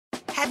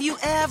Have you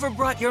ever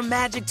brought your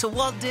magic to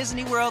Walt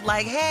Disney World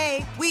like,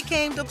 hey, we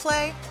came to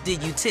play?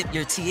 Did you tip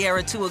your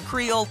tiara to a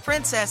Creole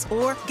princess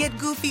or get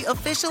goofy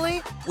officially?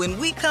 When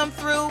we come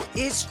through,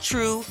 it's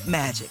true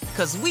magic,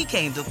 because we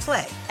came to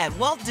play at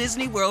Walt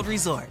Disney World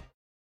Resort.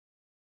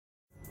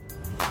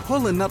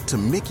 Pulling up to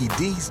Mickey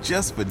D's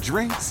just for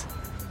drinks?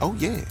 Oh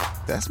yeah,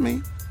 that's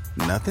me.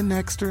 Nothing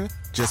extra,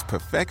 just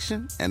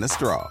perfection and a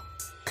straw.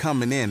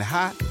 Coming in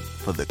hot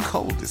for the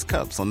coldest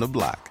cups on the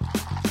block.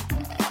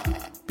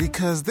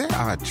 Because there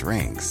are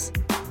drinks.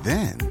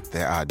 Then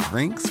there are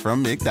drinks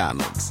from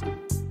McDonald's.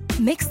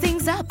 Mix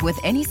things up with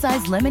any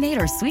size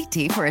lemonade or sweet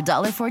tea for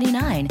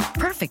 $1.49.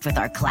 Perfect with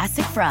our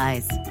classic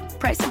fries.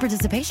 Price and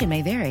participation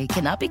may vary.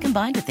 Cannot be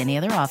combined with any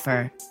other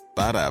offer.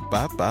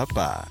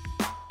 Ba-da-ba-ba-ba.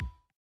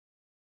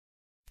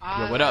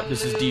 Yo, what up?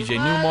 This is DJ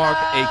Newmark,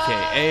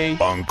 a.k.a.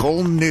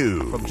 Uncle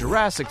New. From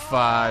Jurassic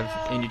 5,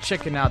 and you're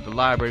checking out the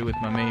library with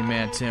my main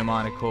man, Tim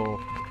Monaco,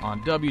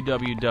 on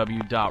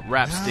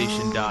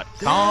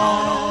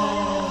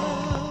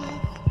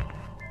www.rapstation.com.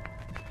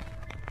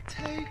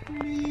 Take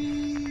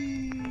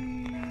me.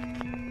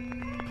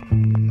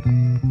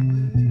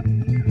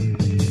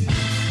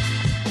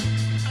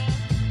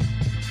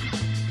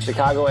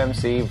 Chicago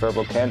MC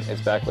Verbal Kent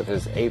is back with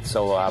his 8th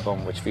solo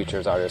album, which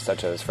features artists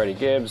such as Freddie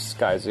Gibbs,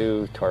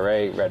 Skyzoo,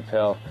 Torre, Red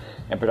Pill,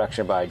 and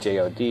production by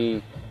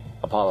J.O.D.,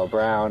 Apollo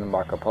Brown,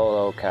 Marco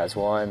Polo, Kaz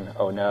One,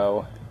 Oh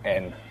No,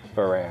 and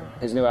Varan.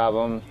 His new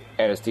album,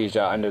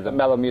 Anesthesia, under the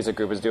Mellow Music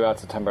Group, is due out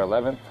September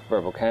 11th.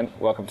 Verbal Kent,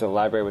 welcome to the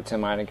library with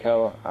Tim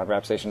Einenkill on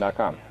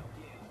rapstation.com.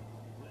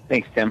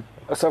 Thanks, Tim.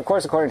 So, of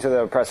course, according to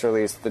the press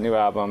release, the new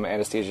album,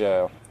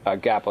 Anesthesia,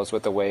 grapples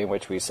with the way in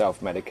which we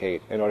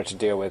self-medicate in order to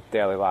deal with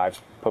daily lives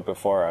put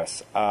before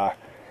us.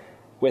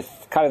 With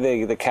kind of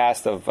the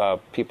cast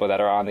of people that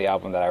are on the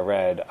album that I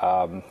read,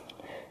 how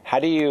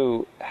do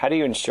you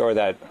ensure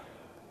that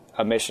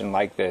a mission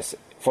like this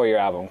for your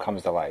album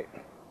comes to light?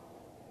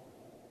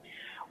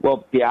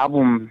 Well, the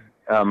album,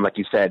 like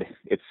you said,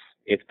 it's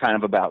kind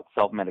of about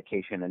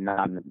self-medication and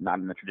not in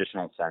the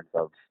traditional sense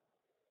of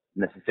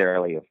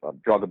necessarily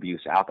of drug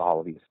abuse,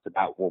 alcohol abuse. It's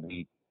about what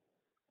we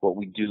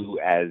do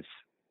as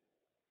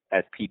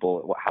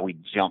people, how we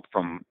jump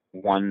from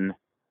one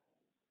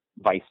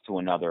vice to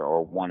another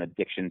or one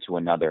addiction to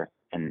another.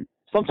 And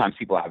sometimes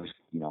people have,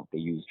 they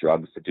use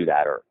drugs to do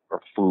that or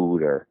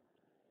food or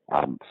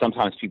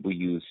sometimes people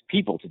use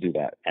people to do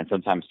that. And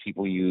sometimes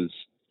people use,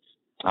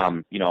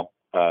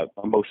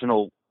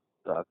 emotional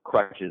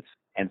crutches.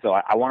 And so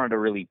I wanted to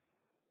really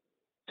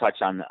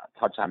touch on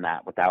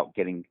that without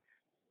getting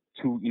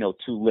too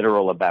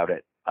literal about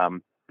it.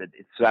 So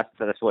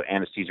that's what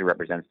Anesthesia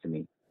represents to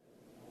me.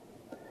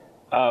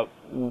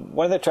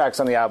 One of the tracks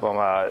on the album,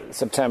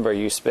 September,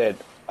 You Spit,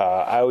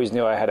 I always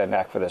knew I had a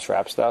knack for this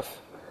rap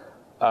stuff.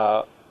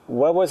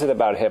 What was it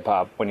about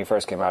hip-hop when you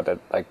first came out that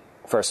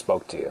first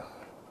spoke to you?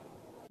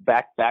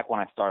 Back when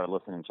I started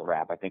listening to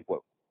rap, I think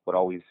what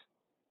always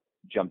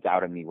jumped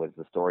out at me was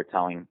the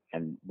storytelling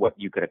and what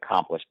you could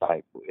accomplish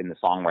in the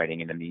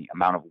songwriting and in the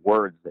amount of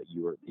words that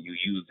you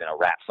used in a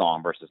rap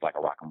song versus like a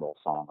rock and roll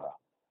song or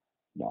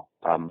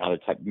other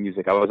type of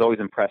music. I was always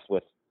impressed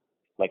with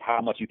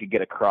how much you could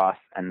get across,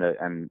 and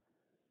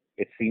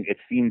it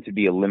seemed to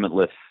be a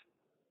limitless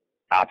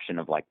option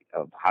of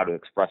how to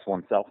express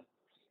oneself.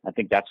 I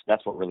think that's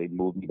what really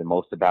moved me the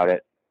most about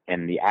it,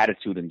 and the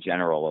attitude in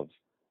general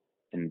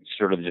and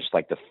sort of just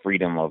the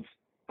freedom of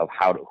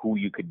who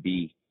you could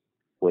be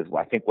was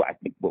what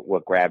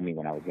grabbed me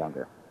when I was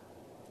younger.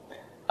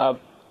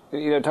 Talking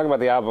about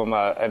the album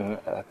and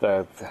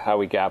how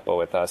we grapple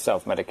with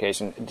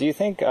self-medication, do you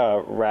think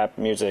rap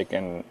music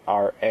and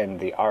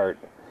the art,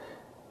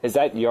 is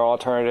that your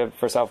alternative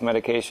for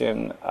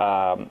self-medication?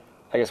 I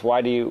guess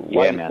why do you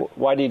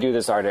do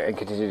this art and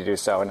continue to do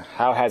so, and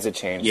how has it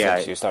changed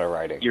since you started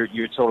writing?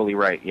 You're totally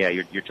right. Yeah,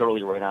 you're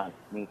totally right on.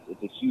 I mean,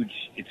 it's a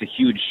huge.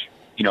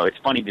 It's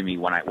funny to me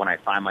when I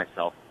find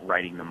myself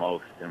writing the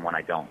most and when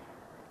I don't.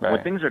 Right.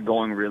 When things are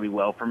going really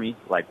well for me,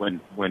 like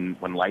when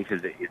life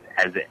is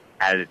at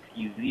its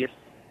easiest,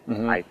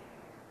 mm-hmm. I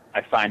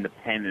find the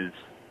pen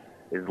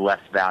is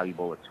less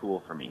valuable a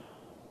tool for me.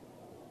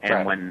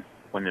 And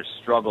when there's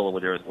struggle,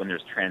 when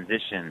there's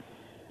transition,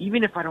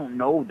 even if I don't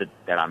know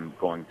that I'm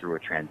going through a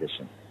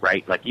transition,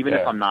 right? Like even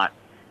if I'm not,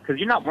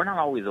 because we're not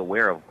always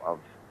aware of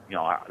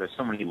there's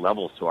so many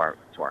levels to our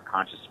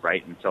conscious,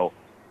 right? And so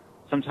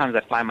sometimes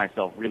I find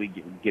myself really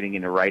getting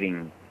into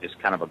writing just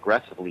kind of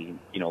aggressively,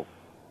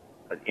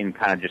 in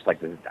kind of just I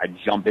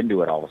jump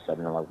into it all of a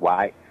sudden. I'm like,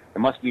 why?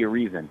 There must be a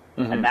reason,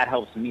 mm-hmm. and that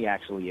helps me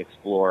actually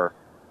explore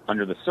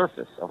under the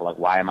surface of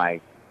why am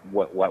I?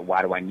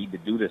 Why do I need to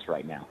do this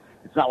right now?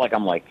 It's not like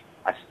I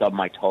stub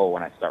my toe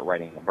when I start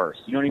writing a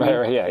verse. You know what I mean?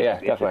 Right, yeah,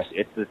 definitely.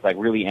 It's this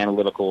really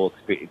analytical,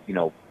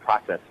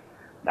 process.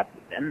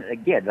 And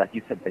again, like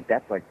you said,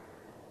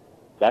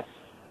 that's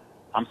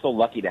I'm so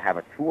lucky to have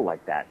a tool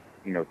like that,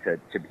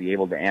 to be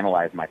able to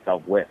analyze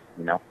myself with,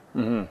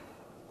 Mm-hmm.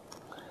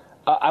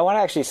 I want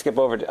to actually skip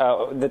over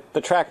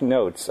the track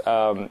notes.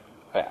 I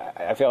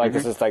feel like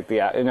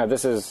mm-hmm.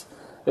 this is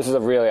this is a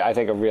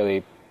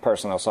really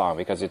personal song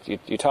because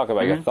you talk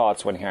about your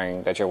thoughts when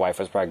hearing that your wife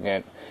was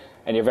pregnant,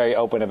 and you're very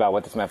open about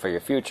what this meant for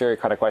your future. You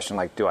kind of question,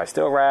 like, do I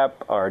still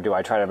rap, or do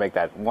I try to make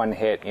that one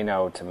hit,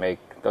 to make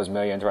those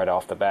millions right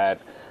off the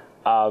bat?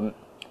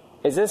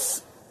 Is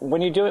this,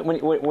 when you do it,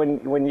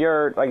 when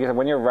you're, like you said,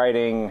 when you're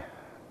writing,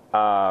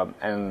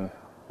 and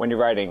when you're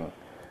writing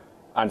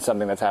on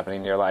something that's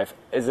happening in your life,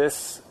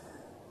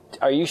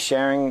 are you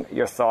sharing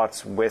your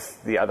thoughts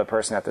with the other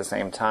person at the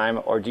same time,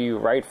 or do you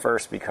write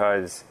first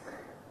because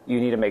you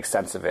need to make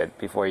sense of it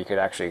before you could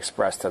actually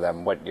express to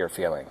them what you're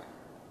feeling?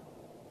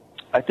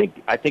 I think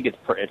it's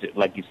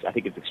like I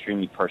think it's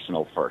extremely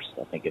personal first.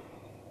 I think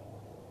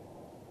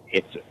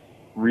it's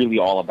really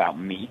all about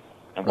me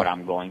and what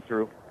I'm going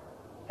through,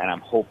 and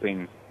I'm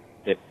hoping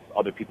that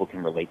other people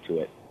can relate to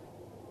it.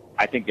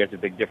 I think there's a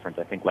big difference.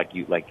 I think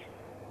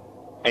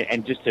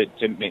and just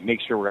to make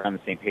sure we're on the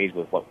same page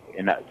with what,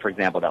 in that, for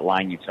example, that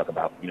line you talk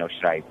about,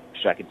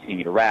 should I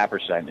continue to rap, or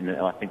should I? And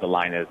I think the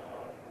line is,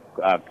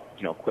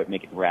 quit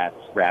making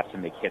raps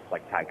and make hits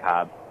like Ty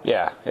Cobb.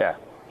 Yeah.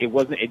 It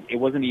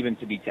wasn't even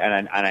to be,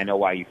 and I know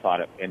why you thought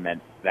it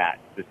meant that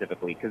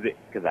specifically,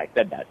 because I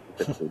said that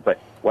specifically. But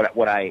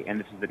and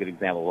this is a good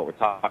example of what we're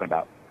talking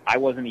about. I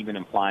wasn't even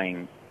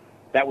implying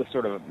that was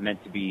sort of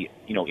meant to be,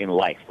 in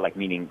life, like,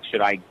 meaning,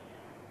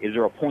 is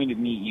there a point of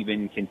me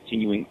even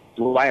continuing?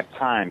 Do I have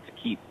time to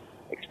keep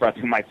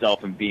expressing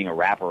myself and being a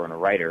rapper and a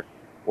writer,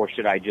 or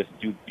should I just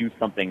do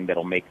something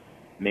that'll make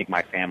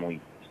my family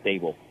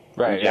stable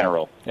in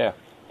general? Yeah.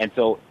 And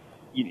so,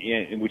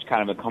 which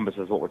kind of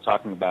encompasses what we're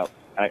talking about.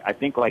 I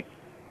think like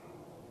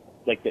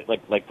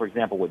for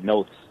example with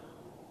Notes,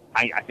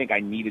 I think I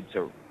needed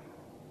to.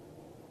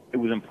 It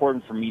was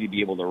important for me to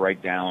be able to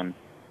write down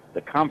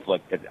the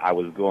conflict that I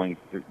was going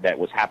through, that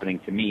was happening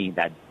to me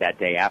that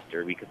day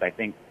after, because I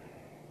think.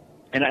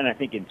 And I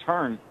think in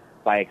turn,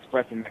 by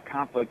expressing that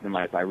conflict and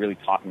by really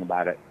talking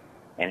about it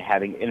and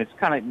it's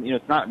kind of,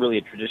 it's not really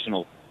a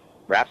traditional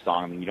rap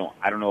song. I mean,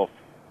 I don't know if,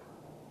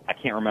 I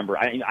can't remember.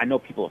 I know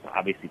people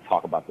obviously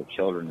talk about their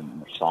children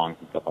and their songs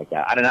and stuff like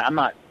that. I'm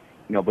not,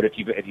 but if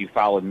you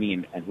followed me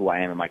and who I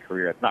am in my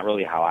career, it's not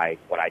really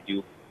what I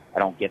do. I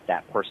don't get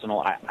that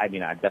personal. I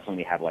mean, I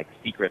definitely have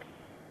secrets.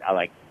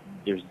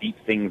 There's deep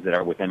things that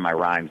are within my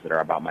rhymes that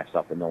are about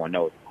myself that no one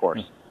knows, of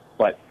course.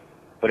 But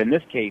in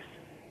this case,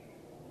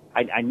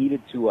 I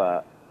needed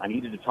to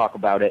talk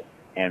about it,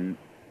 and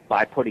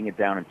by putting it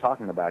down and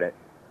talking about it,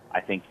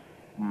 I think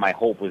my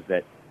hope was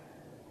that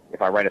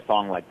if I write a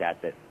song like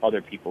that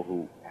other people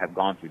who have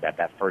gone through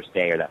that first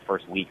day or that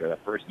first week or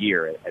that first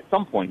year, at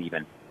some point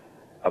even,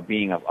 of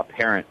being a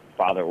parent,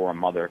 father or a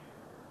mother,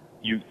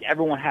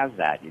 everyone has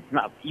that. It's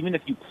not, even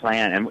if you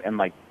plan, and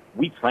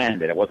we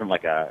planned it. It wasn't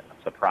like a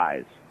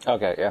surprise.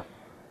 Okay, yeah.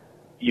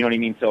 You know what I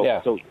mean? So,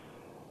 yeah. So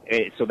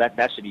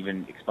that should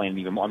even explain it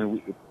even more. I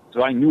mean,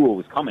 so I knew it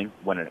was coming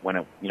when it,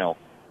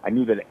 I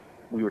knew that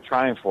we were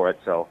trying for it.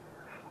 So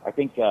I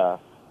think. But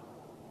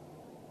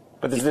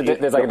there's a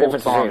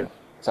difference between.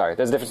 Sorry,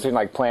 there's a difference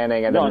between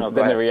planning and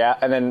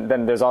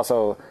then there's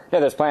also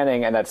there's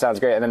planning and that sounds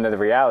great, and then the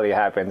reality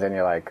happens and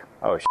you're like,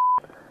 oh shit.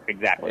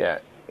 Exactly. Yeah.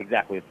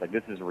 Exactly. It's like,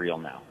 this is real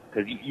now,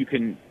 because you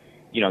can.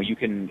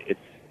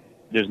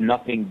 There's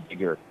nothing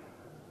bigger.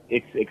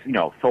 It's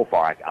so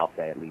far, I'll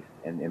say, at least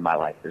in my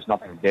life, there's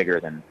nothing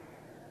bigger than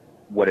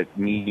what it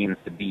means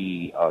to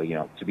be,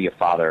 to be a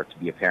father, to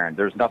be a parent.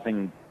 There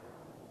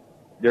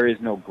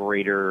is no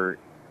greater.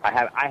 I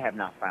have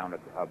not found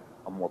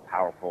a more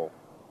powerful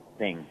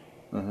thing.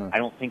 Mm-hmm. I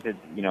don't think that,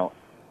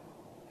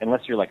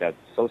 unless you're like a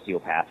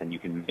sociopath and you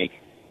can make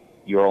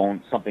your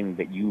own, something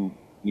that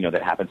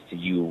that happens to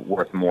you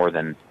worth more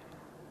than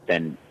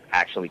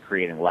actually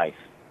creating life.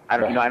 I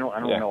don't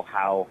know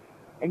how.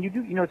 And you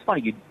do, it's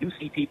funny, you do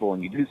see people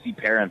and you do see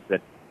parents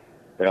that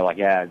are like,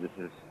 yeah, this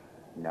is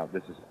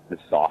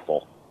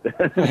awful.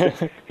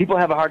 People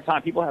have a hard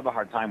time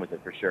with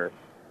it, for sure.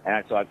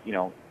 And so,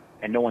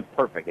 and no one's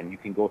perfect, and you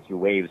can go through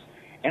waves.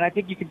 And I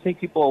think you can take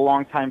people a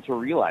long time to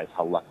realize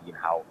how lucky and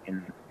how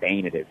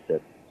insane it is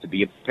to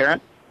be a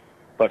parent.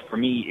 But for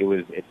me,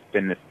 it's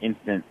been this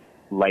instant,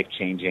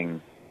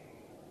 life-changing,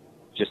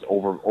 just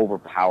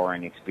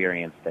overpowering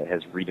experience that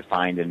has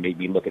redefined and made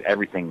me look at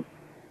everything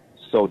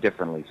so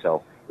differently.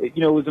 So, it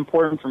was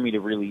important for me to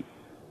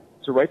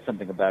write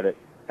something about it.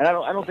 And I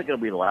don't think it'll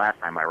be the last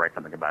time I write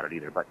something about it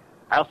either. But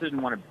I also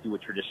didn't want to do a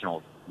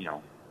traditional,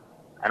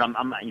 I'm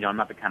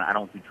not the kind of, I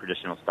don't do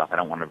traditional stuff. I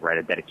don't want to write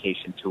a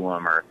dedication to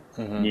him, or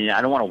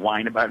I don't want to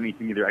whine about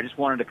anything either. I just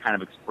wanted to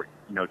kind of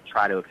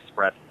try to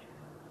express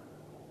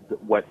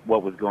what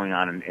was going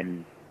on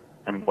and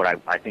what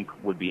I think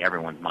would be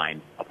everyone's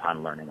mind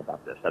upon learning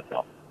about this. That's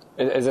all.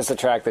 Is this a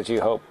track that you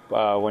hope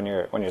when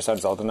your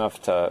son's old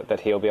enough that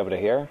he'll be able to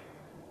hear?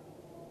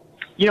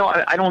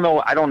 I don't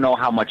know. I don't know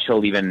how much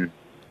he'll even.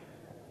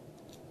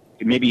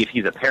 Maybe if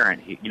he's a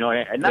parent,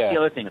 and that's the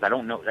other thing is I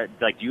don't know.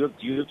 Like, do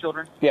you have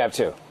children? Yeah, I have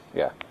two.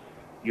 Yeah.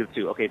 You have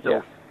two. Okay,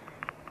 so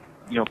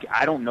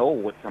I don't know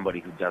what somebody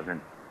who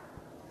doesn't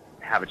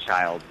have a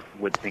child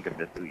would think of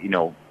this.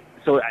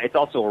 So it's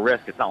also a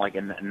risk. It's not like,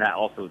 and that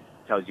also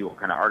tells you what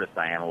kind of artist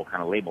I am, or what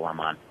kind of label I'm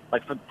on.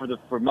 like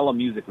for Mellow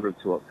Music Group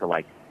to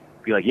like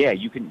be like, yeah,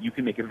 you can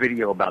make a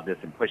video about this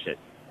and push it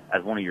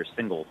as one of your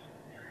singles,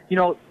 you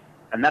know,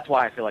 and that's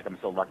why I feel like I'm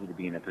so lucky to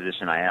be in the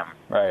position I am,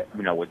 right?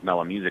 You know, with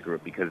Mellow Music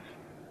Group, because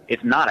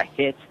it's not a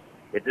hit.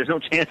 There's no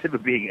chance of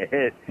it being a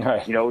hit.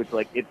 Right. You know, it's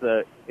like it's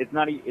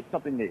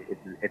something that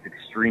it's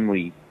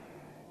extremely.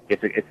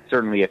 It's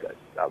certainly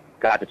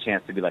got the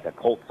chance to be like a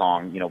cult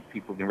song. You know,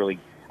 people can really.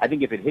 I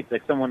think if it hits,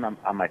 like someone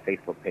on my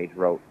Facebook page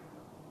wrote,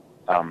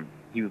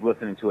 he was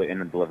listening to it in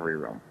the delivery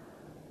room,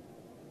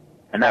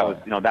 and that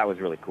was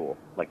really cool.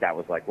 Like that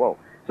was like, whoa.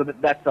 So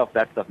that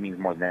stuff means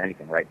more than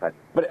anything, right? But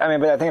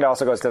I think it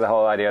also goes to the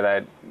whole idea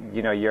that,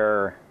 you know,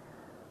 you're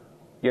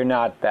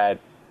not a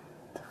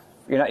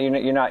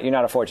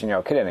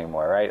 14-year-old kid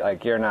anymore, right?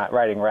 Like you're not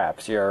writing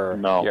raps. You're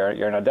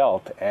an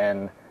adult,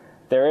 and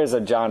there is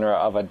a genre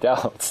of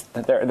adults.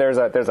 There's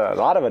a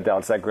lot of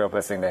adults that grew up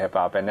listening to hip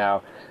hop, and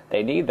now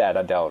they need that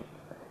adult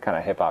kind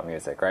of hip hop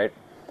music, right?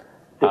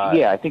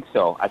 Yeah, I think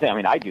so. I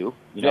do.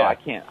 You know,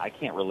 yeah. I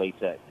can't relate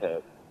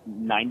to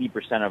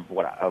 90% of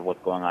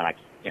what's going on. I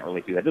can't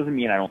relate to. That doesn't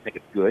mean I don't think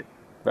it's good,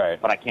 right?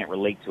 But I can't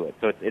relate to it.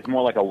 So it's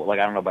more like I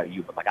don't know about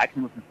you, but like I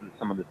can listen to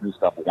some of this new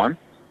stuff once,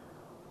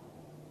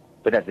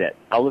 but that's it.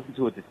 I'll listen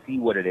to it to see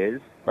what it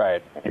is,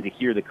 right? And to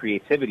hear the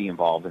creativity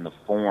involved in the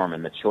form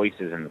and the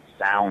choices and the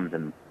sounds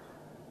and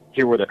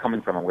hear where they're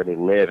coming from and where they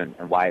live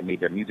and why it made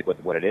their music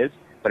what it is.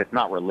 But it's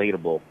not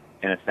relatable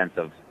in a sense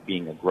of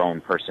being a grown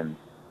person.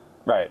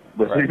 Right.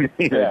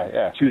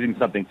 Choosing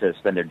something to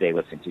spend their day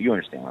listening to. You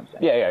understand what I'm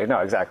saying? Yeah, no,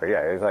 exactly.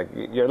 Yeah, it's like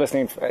you're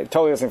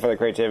totally listening for the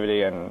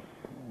creativity and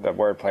the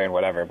wordplay and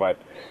whatever, but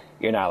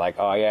you're not like,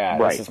 oh yeah,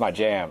 right. This is my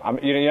jam.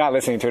 You're not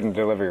listening to it in the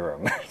delivery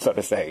room, so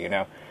to say. You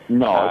know?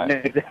 No,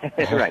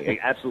 right?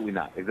 Absolutely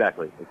not.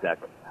 Exactly.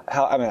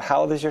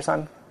 How old is your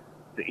son?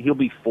 He'll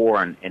be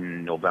 4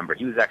 in November.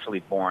 He was actually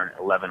born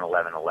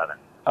 11/11/11.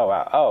 Oh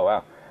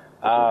wow.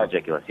 Which is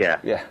ridiculous. Yeah.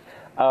 Yeah.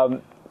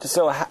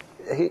 So.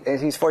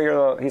 He's 4 years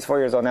old. He's 4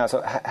 years old now.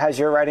 So has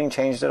your writing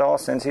changed at all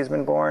since he's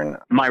been born?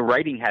 My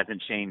writing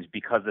hasn't changed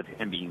because of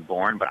him being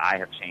born, but I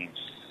have changed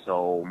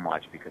so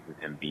much because of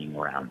him being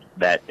around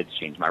that it's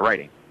changed my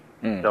writing.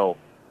 So,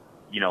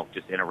 you know,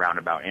 just in a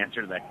roundabout answer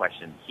to that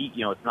question,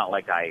 it's not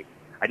like I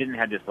didn't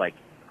have this like,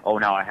 oh,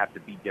 now I have to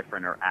be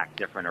different or act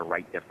different or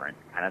write different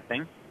kind of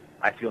thing.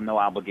 I feel no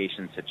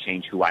obligation to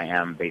change who I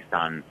am based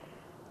on,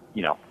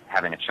 you know,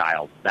 having a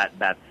child. That's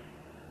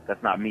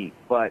not me.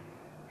 But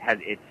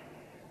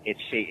it's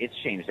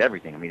changed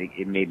everything. I mean,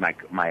 it made my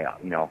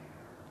you know,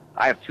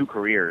 I have 2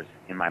 careers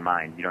in my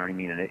mind. You know what I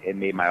mean? And it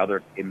made my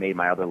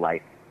other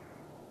life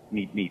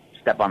me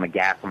step on the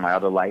gas on my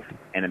other life,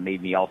 and it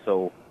made me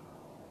also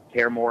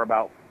care more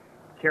about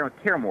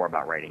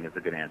writing is a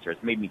good answer.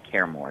 It's made me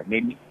care more. It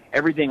made me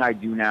everything I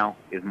do now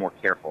is more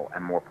careful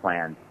and more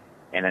planned,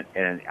 and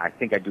I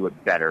think I do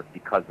it better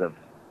because of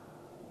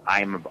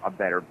I am a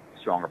better,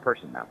 stronger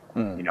person now.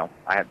 You know,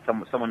 I have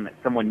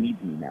someone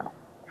needs me now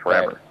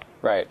forever.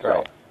 Right.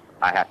 So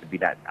I have to be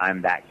that.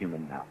 I'm that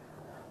human now.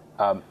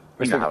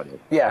 You know how it is.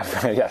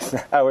 Yeah, yes.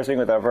 We're speaking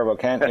with Verbo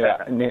Kent,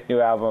 new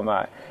album,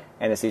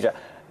 Anesthesia.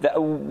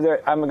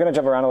 I'm going to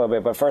jump around a little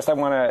bit, but first I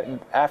want to,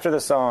 after the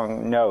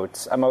song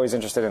Notes, I'm always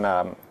interested in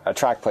a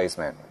track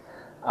placement.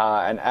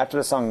 And after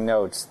the song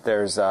Notes,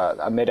 there's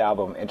a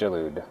mid-album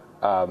interlude.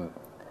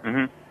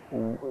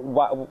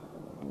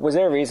 Was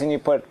there a reason you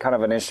put kind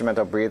of an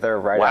instrumental breather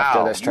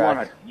after this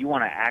track? You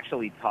want to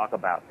actually talk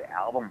about the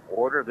album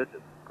order? This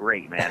is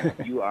great, man.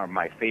 You are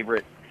my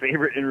favorite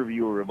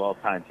interviewer of all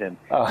time, Tim.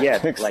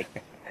 Yes, like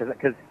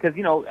because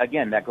you know,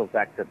 again, that goes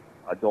back to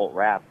adult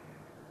rap.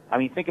 I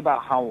mean, think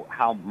about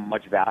how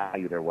much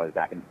value there was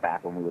back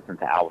when we listened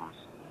to albums,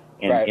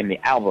 and in the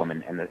album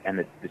and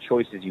the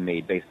choices you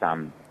made based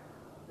on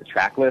the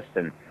track list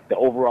and the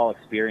overall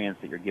experience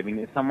that you're giving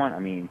to someone. I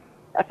mean,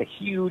 that's a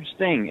huge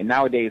thing. And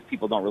nowadays,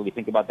 people don't really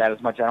think about that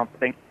as much, I don't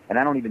think. And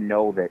I don't even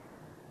know that.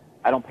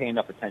 I don't pay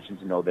enough attention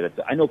to know that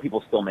I know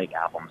people still make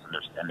albums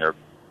and they're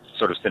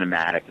sort of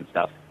cinematic and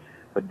stuff,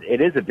 but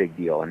it is a big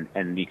deal.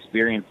 And the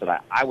experience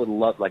that I would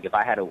love, like if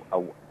I had to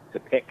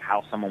pick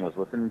how someone was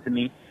listening to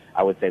me,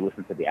 I would say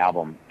listen to the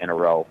album in a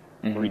row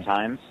 3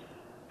 times,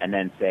 and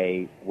then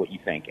say what you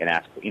think and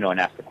ask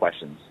the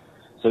questions.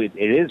 So it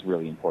is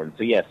really important.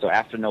 So yeah. So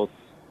after Notes,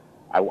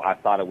 I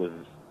thought it was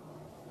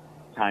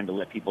time to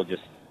let people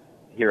just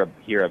hear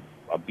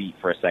a beat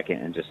for a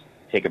second and just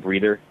take a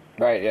breather.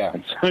 Right. Yeah.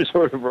 And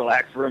sort of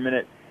relax for a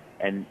minute,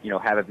 and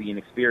have it be an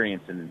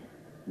experience and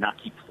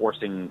not keep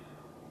forcing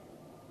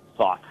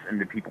thoughts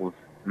into people's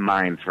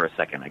minds for a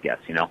second, I guess,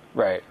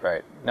 Right.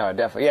 No,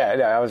 definitely.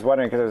 Yeah, I was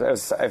wondering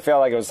because I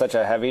felt like it was such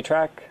a heavy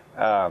track,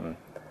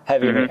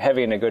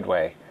 heavy in a good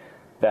way,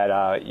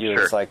 that you were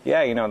just like, like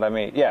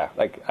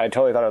I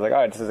totally thought, I was like, all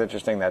right, this is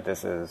interesting that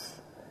this is,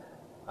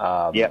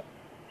 it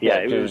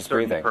was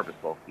certainly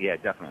purposeful. Yeah,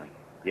 definitely.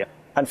 Yeah.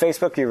 On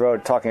Facebook, you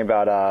wrote talking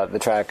about the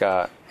track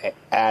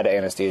Ad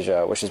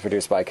Anesthesia, which is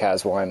produced by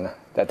Kaz One,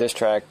 that this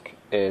track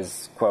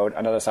is, quote,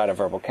 another side of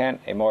Verbal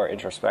Kent, a more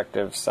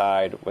introspective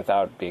side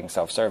without being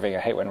self-serving. I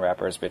hate when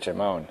rappers bitch and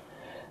moan.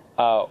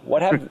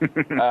 What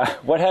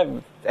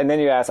have, and then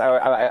you ask,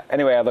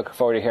 anyway, I look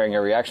forward to hearing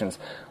your reactions.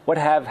 What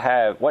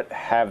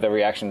have the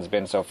reactions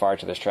been so far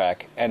to this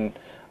track? And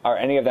are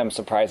any of them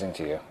surprising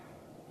to you?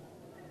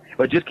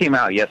 Well, it just came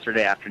out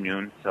yesterday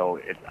afternoon, so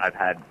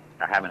I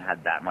haven't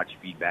had that much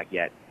feedback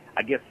yet.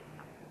 I guess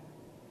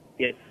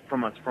it's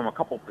from a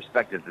couple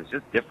perspectives, it's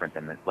just different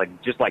than this.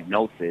 Just like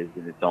Notes is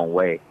in its own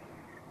way.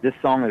 This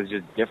song is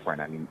just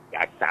different. I mean,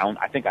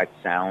 I think I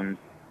sound,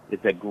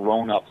 it's a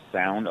grown-up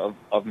sound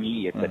of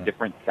me. It's a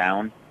different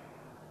sound,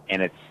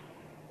 and it's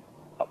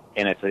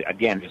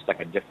again, just like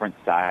a different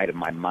side of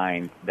my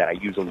mind that I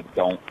usually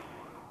don't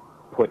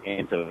put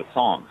into the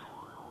songs.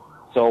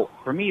 So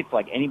for me, it's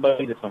like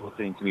anybody that's been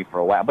listening to me for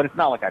a while, but it's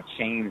not like I've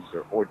changed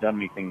or done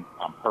anything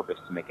on purpose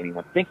to make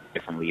anyone think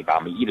differently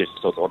about me either,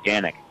 so it's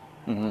organic.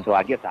 Mm-hmm. So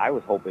I guess I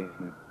was hoping,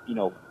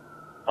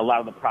 a lot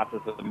of the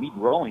process of me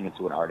growing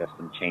into an artist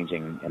and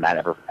changing, and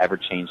that ever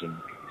changing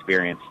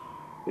experience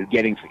is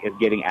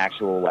getting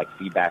actual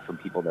feedback from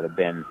people that have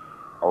been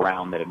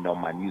around, that have known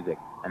my music,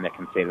 and that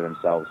can say to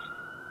themselves,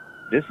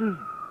 "This is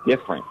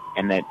different,"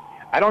 and that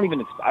I don't think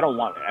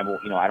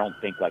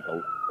like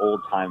a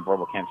old time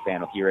Verbal Kent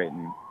fan will hear it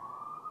and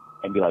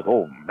be like,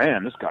 "Oh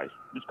man, this guy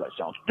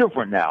sounds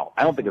different now."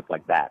 I don't think it's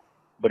like that,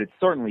 but it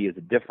certainly is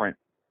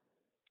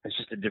it's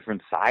just a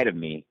different side of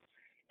me.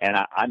 And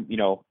I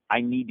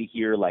need to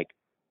hear,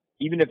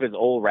 even if it's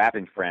old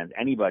rapping friends,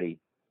 anybody,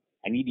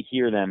 I need to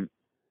hear them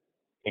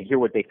and hear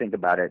what they think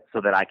about it so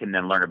that I can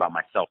then learn about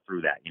myself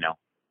through that,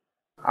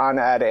 On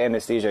Ad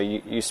Anesthesia,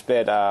 you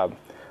spit,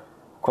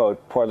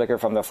 quote, "Pour liquor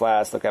from the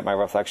flask, look at my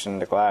reflection in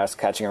the glass,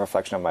 catching a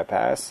reflection of my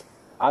past."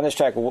 On this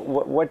track,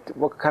 what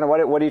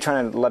are you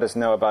trying to let us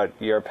know about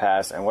your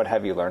past, and what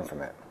have you learned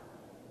from it?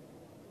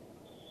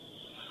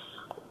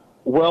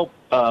 Well,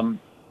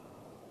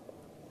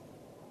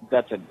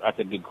 that's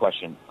a good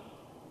question.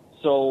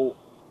 So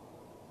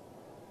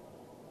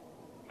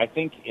I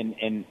think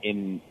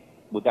in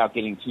without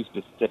getting too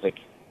specific,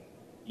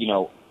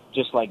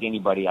 just like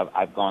anybody,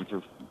 I've gone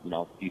through,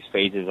 these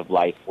phases of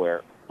life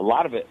where a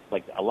lot of it, I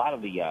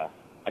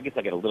guess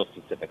I get a little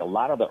specific. A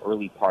lot of the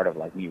early part of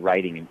me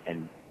writing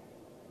and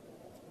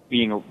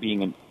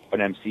being an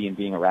MC and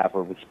being a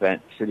rapper was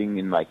spent sitting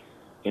in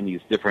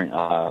these different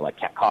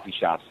coffee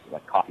shops,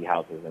 like coffee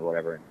houses or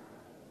whatever, and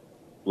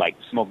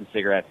smoking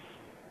cigarettes,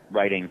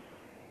 writing,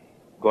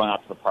 going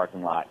out to the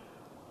parking lot,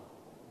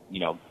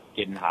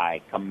 getting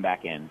high, coming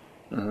back in,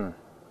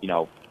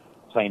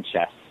 playing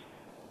chess,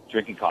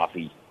 drinking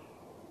coffee,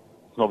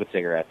 smoking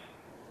cigarettes,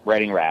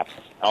 writing raps.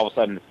 All of a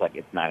sudden,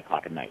 it's 9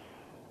 o'clock at night,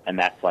 and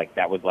that was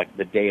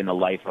the day in the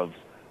life of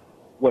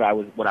what I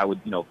would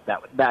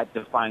that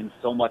defines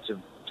so much of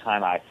the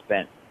time I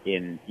spent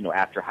in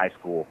after high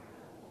school,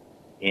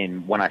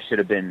 in when I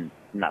but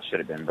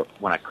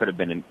when I could have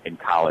been in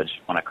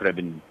college, when I could have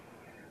been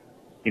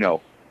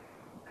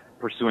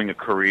pursuing a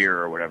career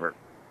or whatever,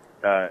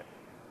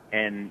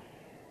 and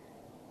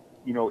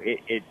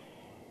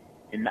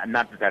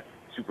not that that's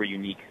super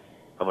unique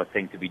of a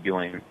thing to be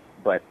doing,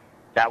 but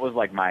that was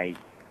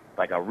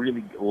a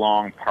really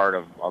long part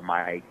of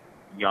my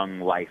young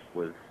life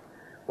was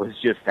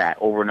just that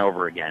over and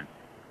over again.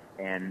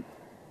 And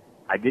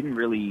I didn't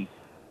really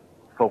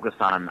focus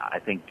on, I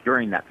think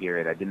during that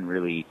period, I didn't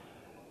really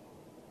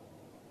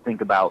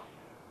think about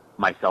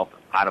myself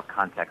out of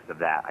context of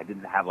that. I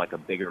didn't have a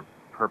bigger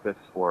purpose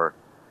or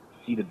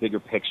see the bigger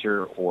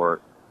picture, or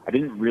I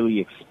didn't really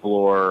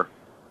explore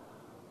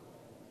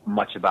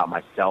much about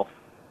myself.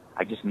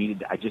 Because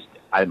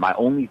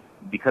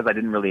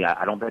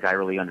I don't think I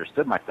really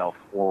understood myself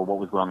or what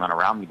was going on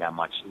around me that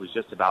much. It was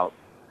just about,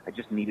 I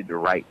just needed to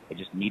write. I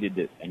needed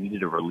to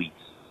release.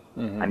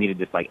 Mm-hmm. I needed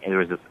this, there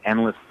was this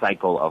endless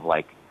cycle of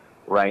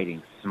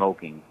writing,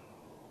 smoking.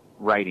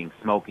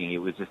 It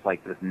was just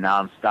this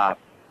nonstop,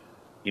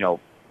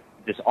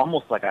 just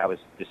almost like I was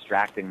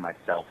distracting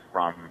myself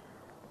from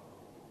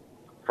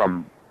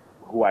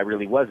who I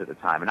really was at the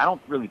time. And I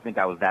don't really think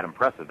I was that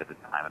impressive at the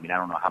time. I mean, I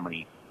don't know how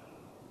many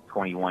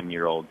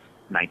 21-year-olds,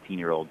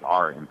 19-year-olds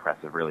are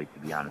impressive, really, to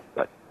be honest.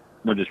 But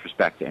no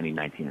disrespect to any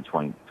 19 and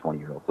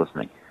 20-year-olds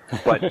listening.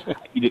 But,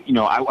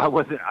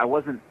 I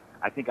wasn't,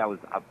 I think I was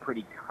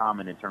pretty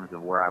common in terms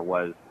of where I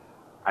was.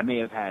 I may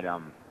have had, I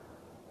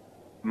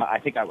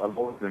think I've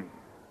always been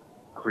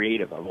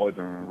creative. I've always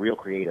been real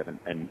creative. And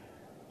I'm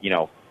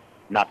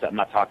not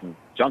talking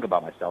junk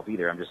about myself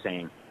either. I'm just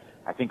saying,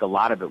 I think a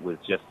lot of it was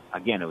just,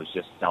 again, it was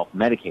just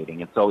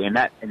self-medicating. And so in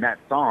that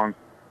song,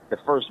 the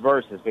first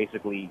verse is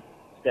basically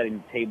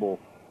setting the table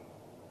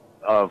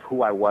of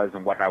who I was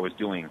and what I was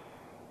doing,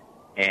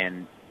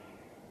 and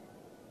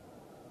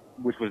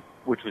which was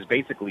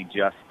basically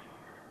just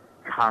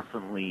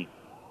constantly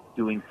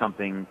doing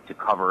something to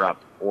cover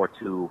up or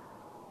to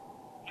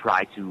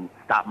try to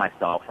stop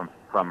myself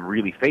from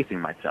really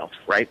facing myself,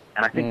 right?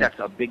 And I think that's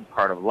a big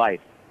part of life.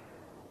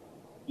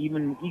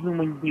 Even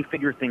when you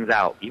figure things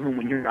out, even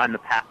when you're on the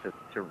path to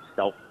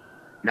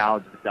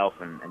self-knowledge of self,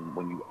 and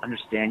when you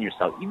understand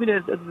yourself, even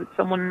as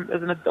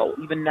an adult,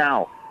 even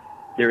now,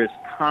 there is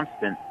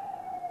constant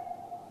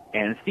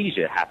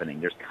anesthesia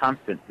happening. There's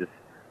constant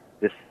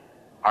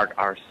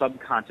our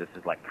subconscious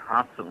is like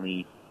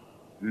constantly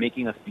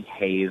making us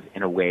behave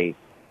in a way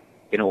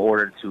in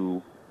order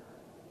to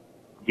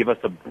give us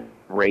a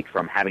break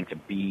from having to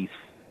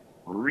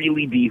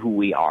really be who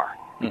we are.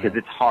 Because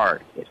it's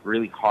hard. It's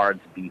really hard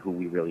to be who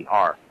we really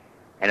are.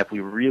 And if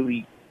we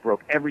really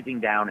broke everything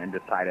down and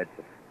decided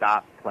to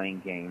stop playing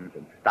games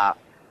and stop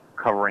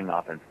covering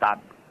up and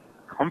stop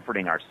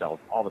comforting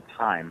ourselves all the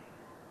time,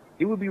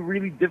 it would be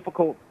really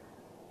difficult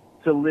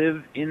to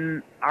live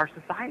in our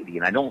society.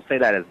 And I don't say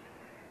that as,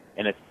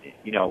 and it's,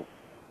 you know,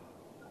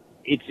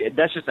 I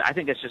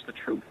think that's just the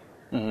truth.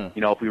 You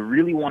know, if we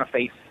really want to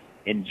face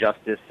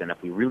injustice, and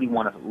if we really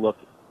want to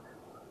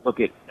look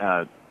at,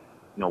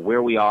 you know,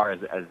 where we are as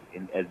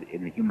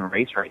in the human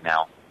race right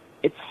now,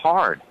 it's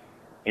hard.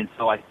 And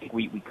so I think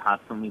we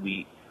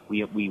constantly,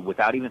 we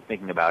without even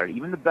thinking about it,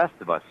 even the best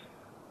of us,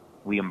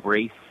 we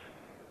embrace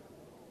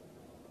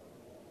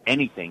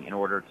anything in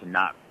order to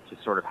not to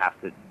sort of have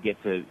to get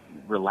to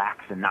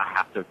relax and not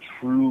have to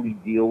truly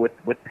deal with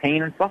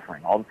pain and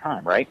suffering all the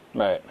time, right?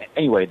 Right.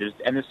 Anyway, there's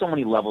so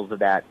many levels of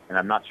that, and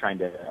I'm not trying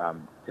to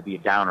be a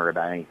downer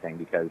about anything,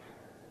 because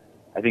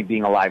I think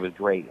being alive is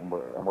great, and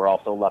we're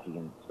all so lucky,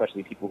 and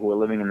especially people who are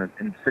living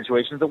in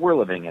situations that we're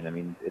living in. I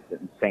mean, it's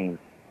insane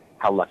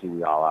how lucky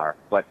we all are.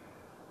 But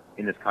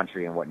in this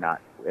country and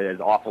whatnot, as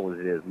awful as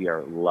it is, we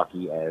are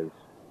lucky as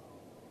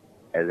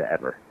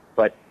ever.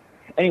 But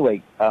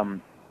anyway,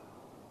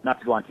 not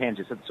to go on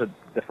tangents. So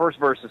the first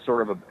verse is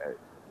sort of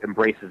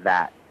embraces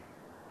that,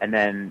 and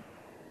then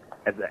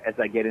as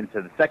I get into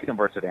the second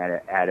verse of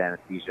Add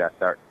Anesthesia, I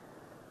start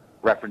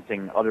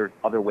referencing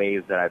other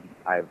ways that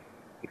I've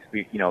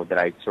experienced, you know, that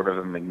I sort of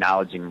am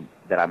acknowledging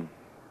that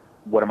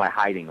what am I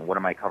hiding and what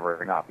am I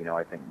covering up? You know,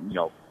 I think, you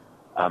know,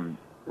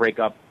 break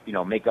up, you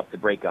know, make up to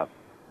break up,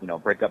 you know,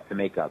 break up to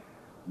make up,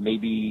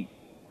 maybe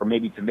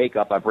to make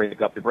up, I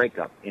break up to break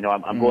up. You know,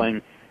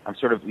 I'm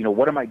sort of, you know,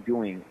 what am I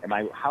doing?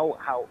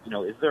 How, you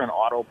know, is there an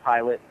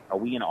autopilot? Are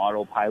we in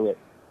autopilot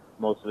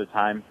most of the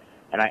time?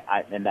 And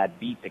and that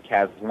beat that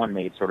Kaz One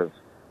made, sort of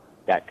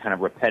that kind of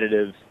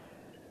repetitive,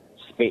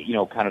 you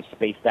know, kind of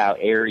spaced out,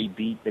 airy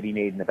beat that he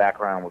made in the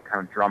background with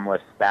kind of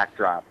drumless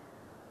backdrop,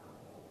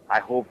 I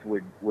hoped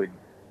would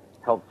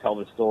help tell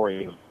the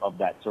story of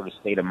that sort of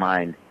state of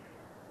mind.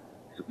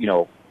 You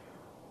know,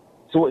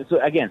 so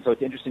again, so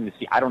it's interesting to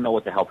see. I don't know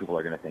what the hell people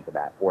are going to think of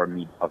that, or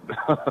me of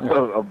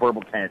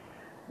Verbal Kenneth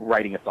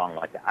writing a song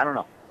like that. I don't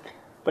know.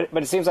 But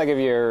it seems like if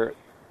you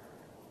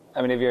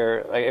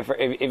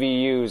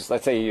use,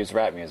 let's say you use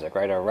rap music,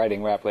 right, or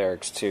writing rap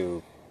lyrics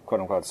to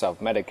quote unquote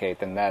self-medicate,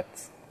 then that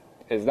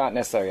is not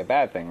necessarily a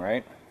bad thing,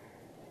 right?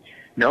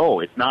 No,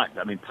 it's not.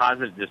 I mean,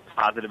 there's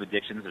positive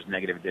addictions, there's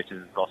negative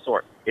addictions, it's all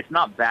sorts. It's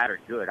not bad or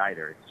good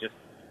either. It's just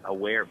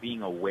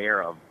being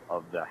aware of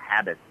the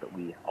habits that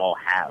we all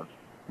have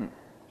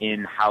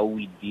in how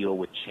we deal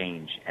with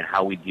change and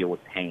how we deal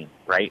with pain,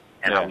 right?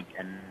 And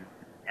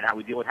how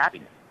we deal with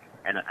happiness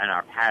and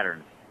our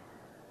patterns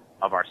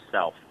of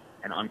ourself,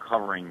 and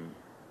uncovering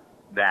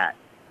that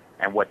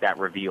and what that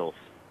reveals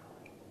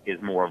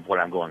is more of what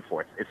I'm going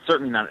for. It's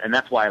certainly not, and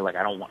that's why, like,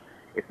 I'm not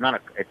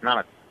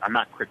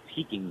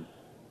critiquing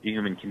the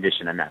human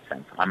condition in that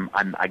sense.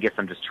 I guess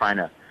I'm just trying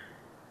to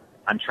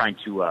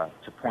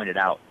point it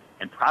out,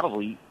 and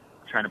probably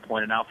trying to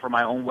point it out for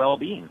my own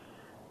well-being.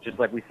 Just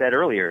like we said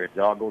earlier, it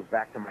all goes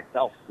back to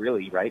myself,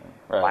 really, right?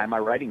 Why am I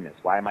writing this?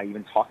 Why am I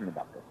even talking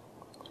about this?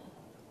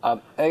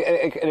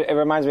 It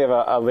reminds me of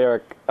a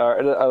lyric, or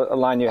a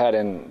line you had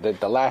in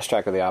the last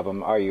track of the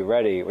album, Are You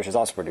Ready?, which is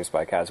also produced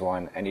by Kaz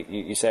One, and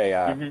you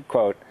say,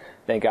 quote,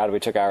 "Thank God we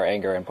took our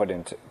anger and put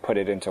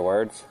it into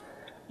words."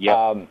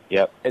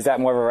 Yep. Is that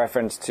more of a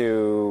reference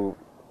to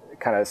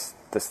kind of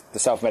the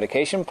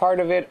self-medication part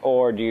of it,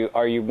 or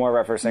are you more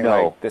referencing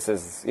like this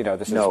is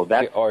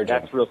the origin?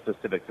 That's real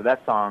specific. So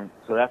that song,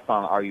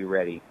 Are You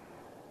Ready?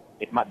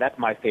 That's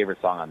my favorite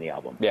song on the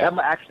album. Yeah.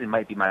 That actually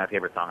might be my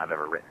favorite song I've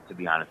ever written, to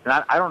be honest.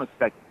 And I don't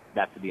expect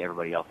that to be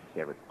everybody else's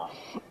favorite song.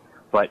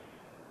 But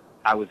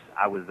I was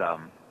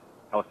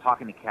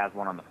talking to Kaz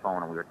One on the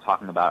phone, and we were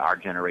talking about our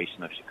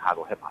generation of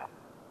Chicago hip hop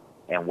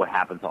and what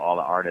happened to all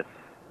the artists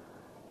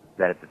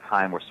that at the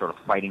time were sort of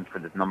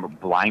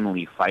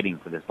blindly fighting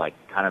for this like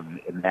kind of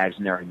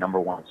imaginary number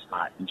one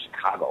spot in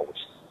Chicago, which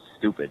is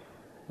stupid.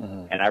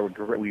 Mm-hmm. And I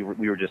regret we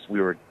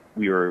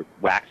were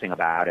waxing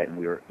about it, and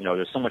we were, you know,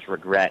 there's so much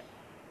regret.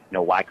 You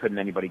know, why couldn't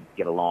anybody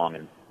get along?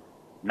 And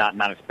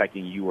not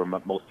expecting you or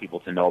most people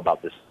to know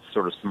about this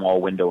sort of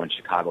small window in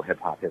Chicago hip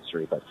hop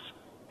history, but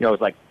you know, it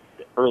was like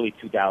the early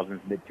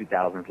 2000s, mid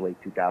 2000s, late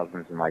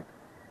 2000s, and like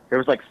there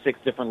was like 6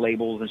 different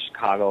labels in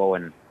Chicago,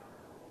 and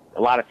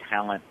a lot of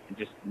talent, and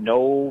just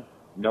no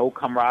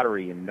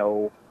camaraderie and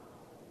no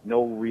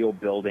real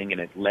building,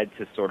 and it led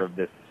to sort of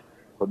this.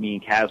 What me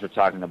and Kaz were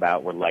talking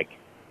about were like,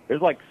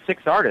 there's like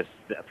 6 artists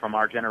from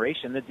our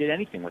generation that did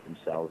anything with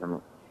themselves,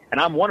 and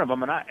I'm one of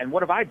them. And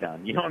what have I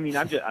done? You know what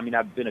I mean?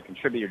 I've been a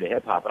contributor to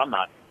hip hop,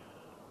 but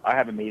I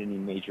haven't made any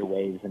major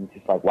waves. And it's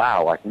just like,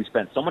 wow, like we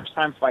spent so much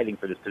time fighting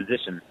for this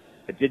position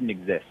that didn't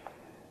exist,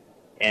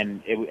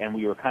 and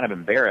we were kind of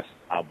embarrassed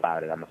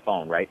about it on the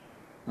phone, right?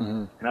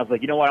 And I was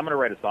like, you know what, I'm going to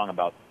write a song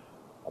about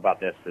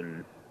this,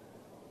 and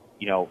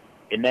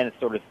and then it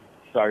sort of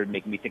started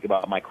making me think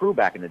about my crew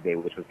back in the day,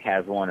 which was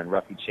Kaz One and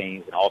Rusty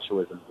Chains and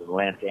Altruism and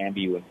Lance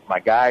Ambu and my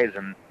guys,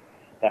 and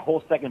that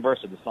whole second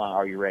verse of the song,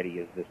 Are You Ready,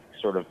 is this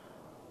sort of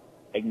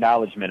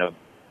acknowledgement of,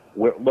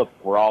 look,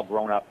 we're all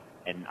grown up,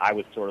 and I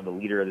was sort of the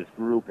leader of this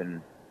group,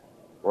 and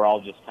we're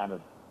all just kind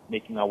of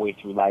making our way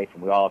through life,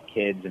 and we all have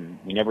kids, and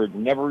we never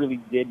really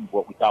did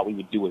what we thought we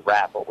would do with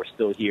rap, but we're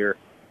still here,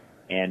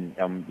 and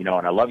and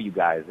I love you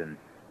guys, and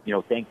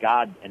thank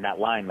God, and that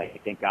line,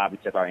 like, thank God we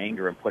took our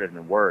anger and put it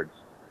in words.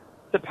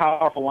 It's a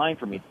powerful line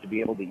for me to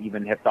be able to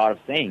even have thought of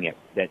saying it,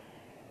 that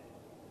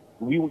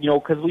we,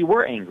 because we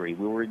were angry.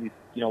 We were,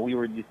 we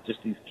were just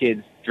these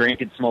kids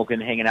drinking, smoking,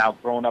 hanging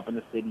out, growing up in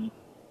the city,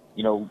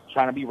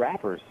 trying to be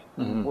rappers.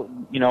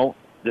 You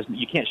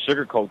can't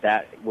sugarcoat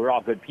that. We're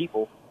all good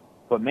people,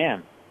 but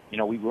man, we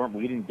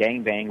didn't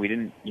gangbang. We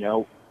didn't,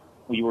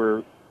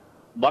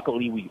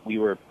 luckily we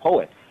were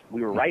poets.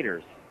 We were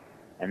writers,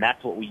 and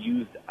that's what we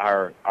used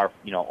our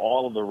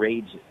all of the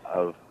rage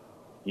of,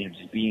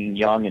 just being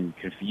young and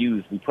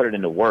confused. We put it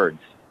into words,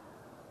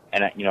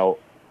 and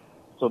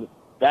so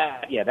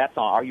that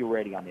song, Are You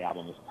Ready, on the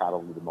album is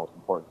probably the most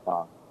important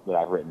song that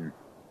I've written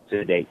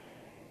to date.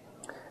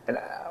 And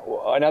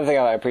another thing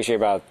I appreciate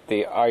about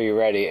the Are You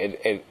Ready,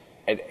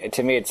 it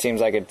to me it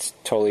seems like it's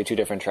totally two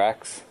different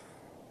tracks.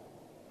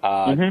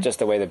 Just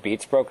the way the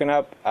beat's broken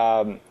up.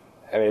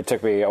 It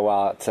took me a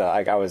while to,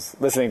 I was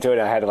listening to it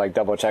and I had to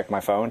double check my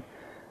phone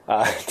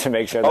to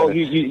make sure that. Oh, are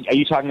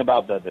you talking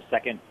about the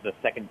second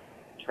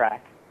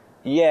track?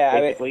 Yeah,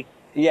 basically.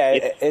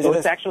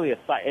 It's actually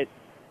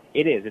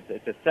it is.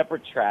 It's a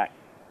separate track.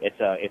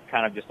 It's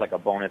kind of just like a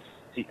bonus,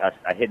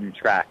 a hidden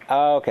track.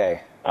 Oh,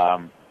 okay.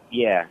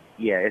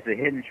 It's a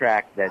hidden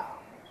track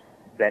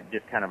that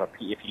just kind of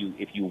if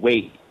you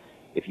wait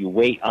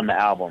on the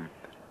album,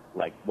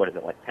 like, what is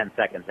it, like 10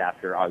 seconds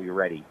after Are You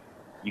Ready,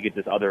 you get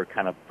this other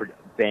kind of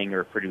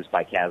banger produced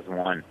by Kaz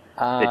One.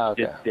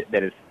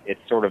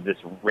 It's sort of this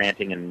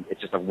ranting, and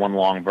it's just one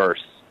long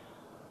verse,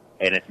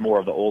 and it's more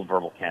of the old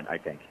Verbal Kent, I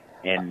think.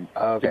 And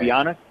to be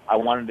honest, I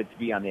wanted it to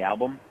be on the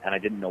album, and I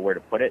didn't know where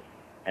to put it,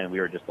 and we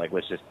were just like,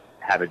 let's just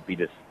have it be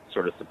this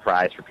sort of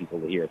surprise for people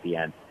to hear at the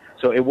end.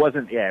 So it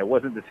wasn't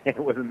the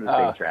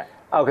same track.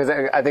 Oh, because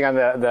I think on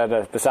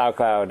the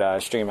SoundCloud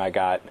stream I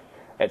got,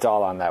 it's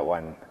all on that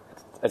one.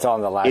 It's all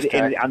on the last track.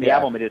 And on the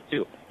album it is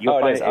too.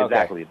 You'll find it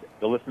exactly. Okay.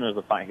 The listeners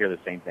will hear the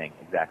same thing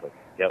exactly.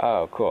 Yep.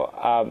 Oh, cool.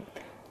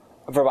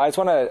 Verb, I just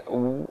want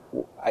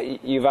to.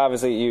 You've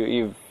obviously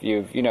you've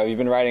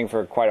been writing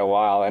for quite a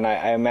while, and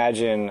I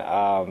imagine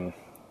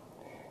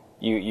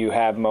you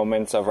have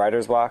moments of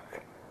writer's block.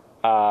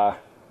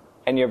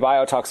 And your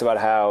bio talks about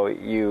how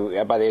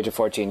you, by the age of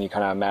 14, you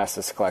kind of amassed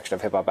this collection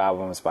of hip hop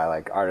albums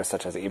by artists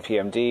such as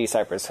EPMD,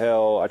 Cypress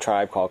Hill, A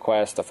Tribe Called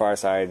Quest, The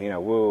Pharcyde,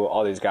 Wu,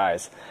 all these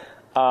guys.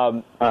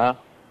 Are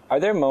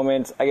there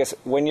moments, I guess,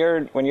 when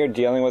you're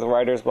dealing with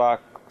writer's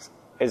block?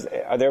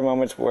 Are there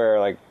moments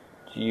where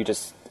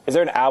is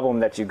there an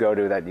album that you go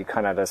to that you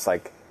kind of just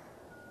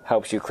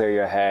helps you clear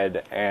your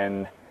head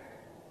and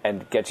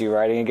get you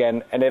writing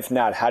again? And if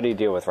not, how do you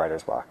deal with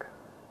writer's block?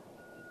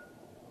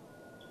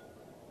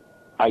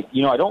 I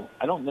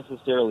don't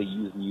necessarily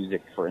use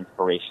music for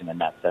inspiration in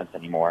that sense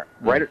anymore.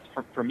 Writers,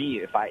 for me,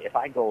 if I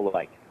go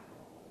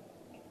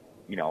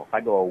if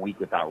I go a week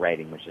without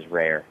writing, which is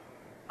rare,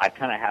 I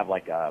kind of have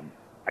I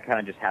kind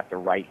of just have to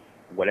write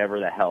whatever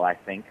the hell I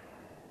think.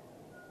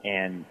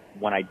 And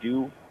when I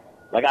do,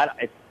 I've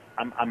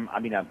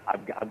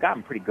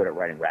gotten pretty good at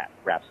writing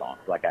rap songs.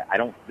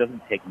 It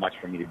doesn't take much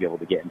for me to be able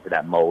to get into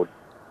that mode.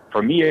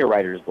 For me, a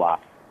writer's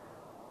block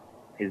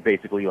is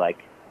basically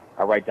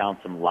I write down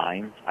some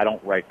lines. I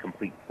don't write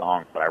complete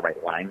songs, but I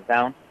write lines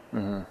down.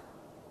 Mm-hmm.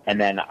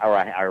 And then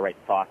I write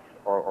thoughts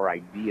or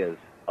ideas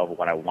of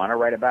what I want to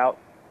write about.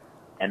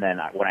 And then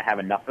when I have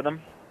enough of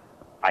them,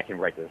 I can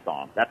write the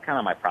song. That's kind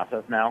of my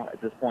process now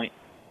at this point.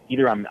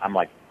 Either I'm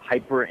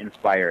hyper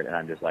inspired and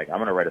I'm just I'm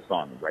going to write a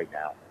song right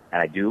now.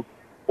 And I do.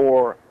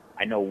 Or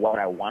I know what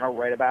I want to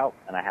write about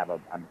and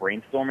I'm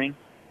brainstorming,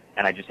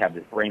 and I just have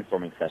this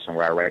brainstorming session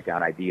where I write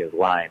down ideas,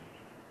 lines,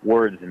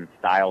 words, and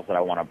styles that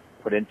I want to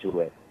put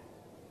into it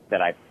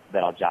that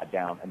I'll jot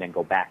down and then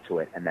go back to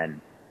it and then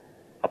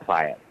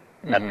apply it.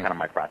 That's kind of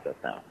my process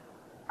now.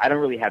 I don't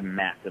really have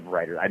massive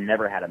writers. I've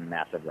never had a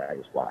massive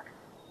writer's block.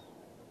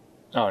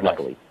 Oh,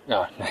 luckily.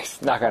 Nice. Oh,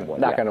 nice. Knock on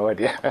wood.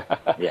 Yeah.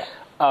 Yeah.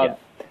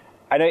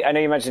 I know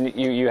you mentioned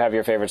you have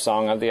your favorite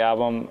song of the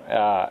album,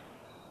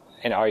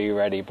 and Are You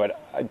Ready? But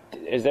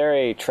is there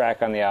a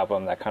track on the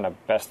album that kind of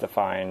best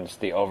defines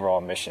the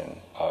overall mission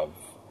of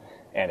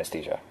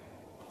Anesthesia?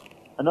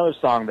 Another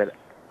song that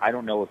I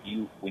don't know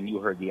when you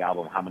heard the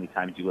album, how many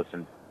times you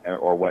listened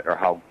or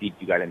how deep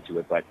you got into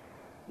it, but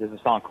there's a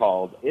song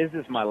called Is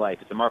This My Life?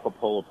 It's a Marco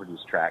Polo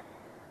produced track.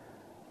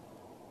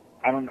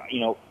 I don't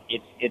know,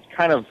 it's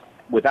kind of,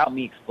 without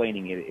me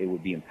explaining it, it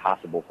would be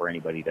impossible for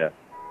anybody to,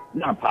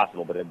 not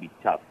impossible, but it'd be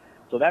tough.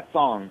 So that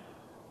song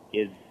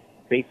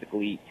takes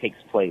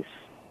place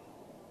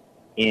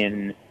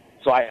in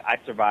So I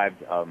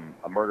survived a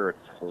murder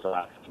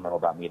instrumental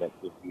about me that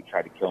he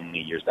tried to kill me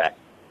years back.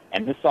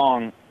 And this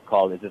song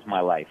called Is This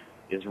My Life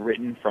is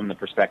written from the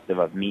perspective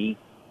of me.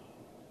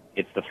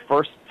 It's the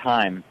first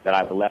time that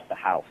I've left the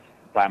house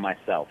by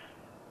myself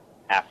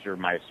after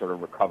my sort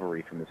of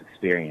recovery from this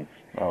experience.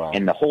 Oh, wow.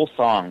 And the whole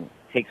song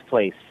takes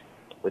place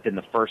within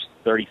the first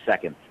 30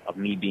 seconds of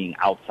me being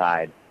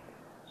outside,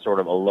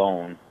 sort of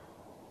alone,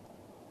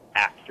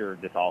 after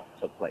this all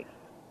took place.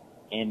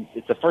 And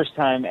it's the first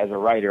time as a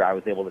writer I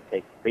was able to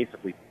take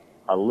basically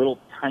a little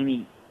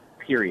tiny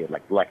period,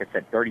 like I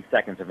said, 30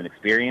 seconds of an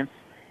experience,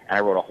 and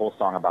I wrote a whole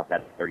song about that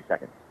in 30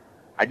 seconds.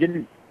 I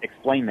didn't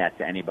explain that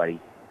to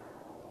anybody.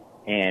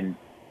 And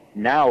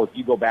now if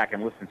you go back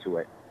and listen to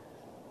it,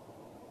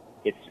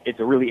 it's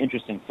a really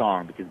interesting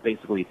song because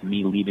basically it's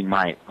me leaving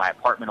my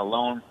apartment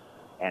alone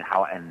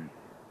and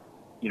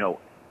you know,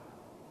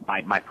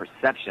 my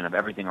perception of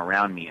everything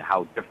around me and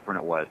how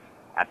different it was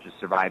after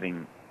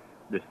surviving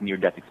this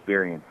near-death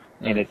experience.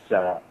 And it's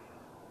a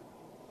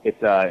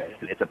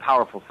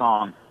powerful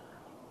song,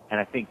 and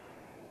I think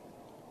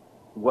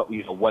what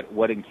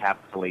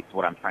encapsulates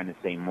what I'm trying to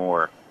say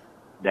more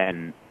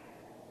than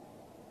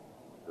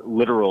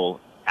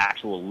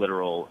actual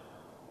literal,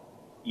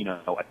 you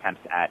know,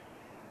 attempts at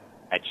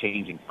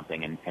changing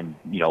something and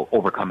you know,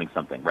 overcoming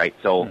something, right?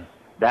 So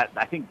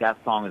I think that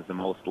song is the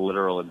most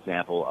literal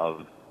example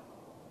of,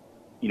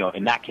 you know,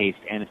 in that case,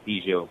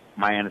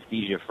 my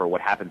anesthesia for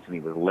what happened to me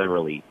was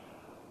literally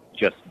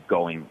just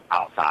going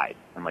outside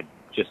and like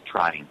just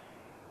trying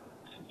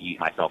to be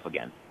myself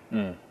again.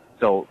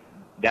 So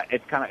that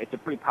it's a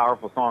pretty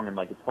powerful song, and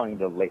like it's funny,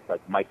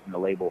 like Mike from the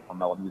label from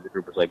Mellow Music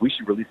Group was like, we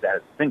should release that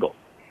as a single.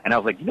 And I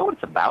was like, you know what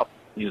it's about?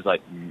 And he was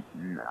like,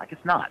 I guess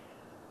not.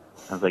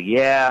 I was like,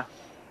 yeah,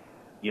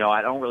 you know,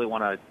 I don't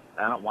want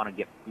to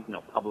get, you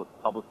know,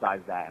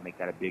 publicize that and make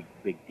that a big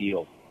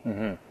deal.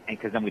 And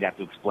because then we'd have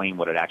to explain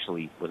what it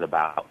actually was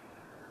about.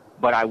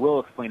 But I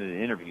will explain it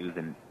in interviews,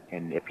 and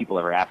if people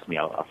ever ask me,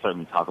 I'll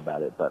certainly talk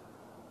about it. But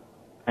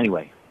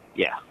anyway,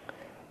 yeah.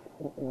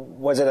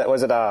 Was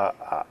it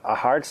a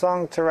hard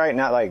song to write?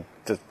 Not like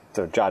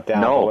to jot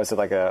down. No. But was it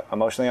like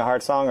emotionally a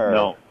hard song? Or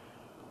no,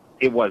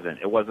 it wasn't.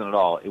 It wasn't at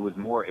all. It was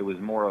more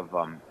of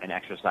an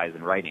exercise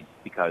in writing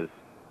because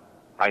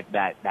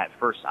that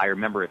first I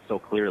remember it so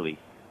clearly,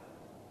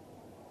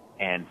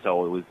 and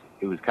so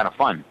it was kind of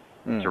fun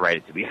to write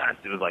it. To be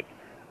honest, it was like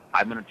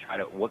I'm gonna try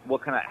to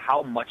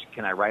how much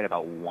can I write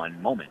about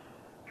one moment,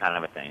 kind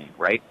of a thing,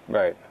 right?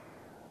 Right.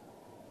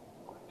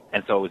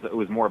 And so it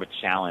was more of a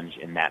challenge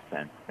in that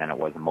sense than it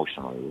was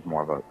emotionally. It was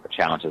more of a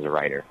challenge as a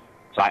writer.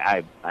 So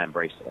I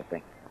embraced it, I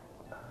think.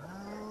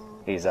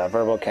 He's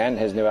Verbal Kent.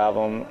 His new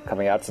album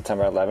coming out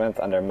September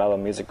 11th under Mellow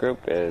Music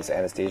Group is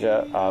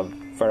Anesthesia.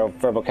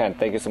 Verbal Kent,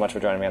 thank you so much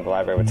for joining me on The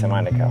Library with Tim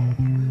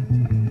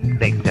Einenkel.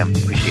 Thanks, Tim.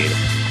 Appreciate it.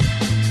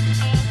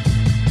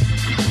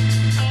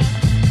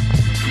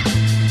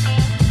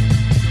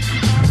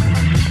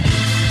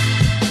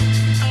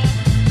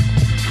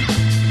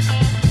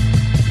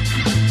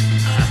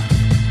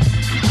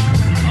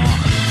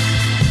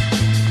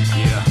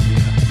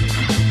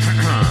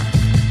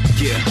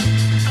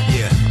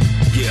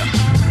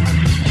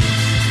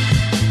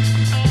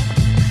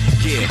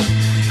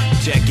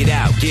 Check it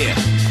out, yeah,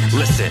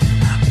 listen,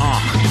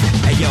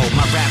 hey yo,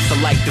 my raps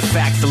are like the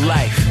facts of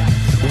life.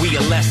 We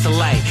are less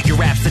alike, your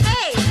raps are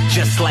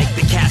just like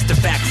the cast of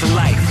facts of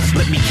life.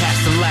 Let me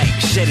cast a light,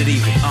 shed it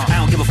even. I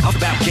don't give a fuck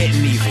about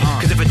getting even.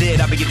 Cause if I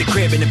did, I'd be at the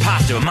crib an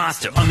imposter, a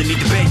monster. Underneath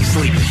the bed you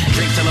sleeping.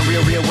 Drink till I'm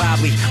real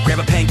wobbly. Grab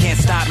a pen, can't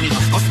stop me.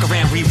 I'll fuck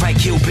around, rewrite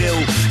Kill Bill.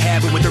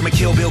 Have it with her,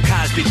 Kill Bill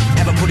Cosby.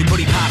 Have a putty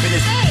pop in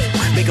his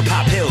make a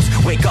pop pills.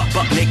 Wake up,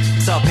 buck Nick.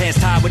 Sub pants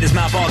tied with his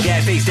mouth all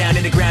gag, face down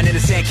in the ground in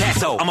the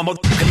sandcastle. I'm a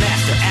motherfucking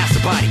master, ass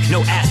a body.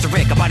 No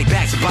asterisk, a body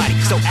bags a body.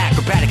 So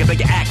acrobatic, I beg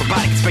your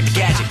acrobatic. Expect the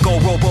gadget, go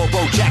roll,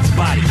 Jack's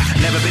body.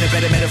 Never been a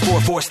better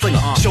metaphor for a slinger.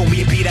 Show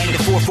me a beat, I ain't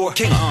a 4-4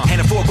 kinger.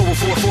 And a 4 go with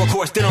 4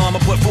 course dinner. I'ma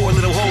put 4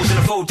 little holes in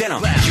a faux dinner.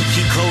 You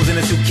keep clothes in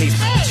a suitcase.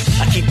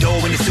 I keep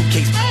dough in a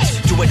suitcase.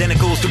 2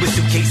 identicals to a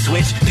suitcase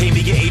switch. Pay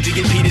me your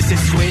Adrian Peterson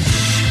switch.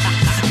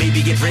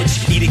 Maybe get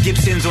rich, eat at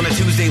Gibson's on a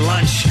Tuesday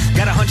lunch.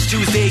 Got a hunch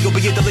Tuesday, you'll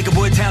be at the Liquor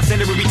Boy Town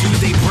Center every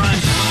Tuesday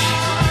brunch.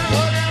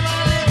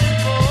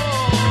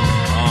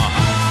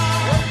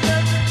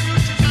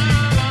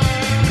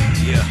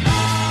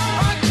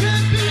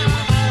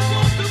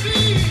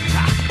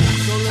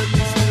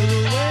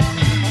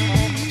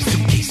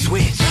 Suitcase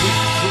switch.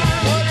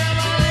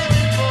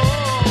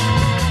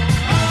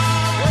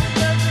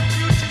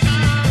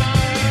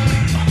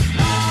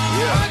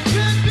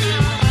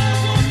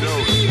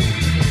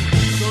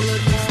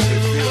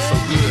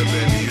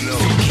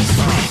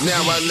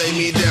 Now I lay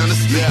me down to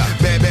sleep.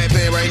 Bad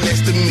man right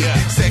next to me.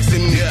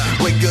 Sexing me.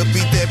 Wake up,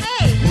 beat that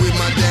with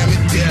my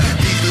diamond teeth.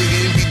 These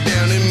niggas be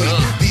down in me.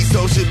 These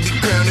souls should be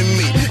crowning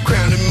me.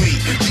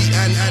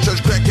 G.I.N.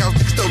 Church Crack House,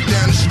 stove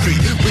down the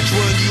street. Which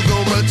one you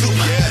gon' run to?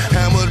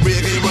 How much bread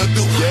can you run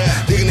through?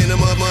 Digging in the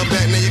mud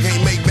back, now you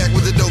can't make back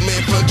with the dope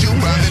man front you.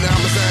 Robbing the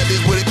homicide,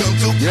 this what it come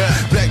to.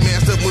 Black man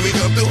stuff when we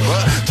come through.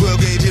 12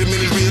 gauge hit him in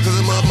his real, cause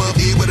I'm up,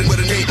 yeah, what it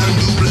can't undo.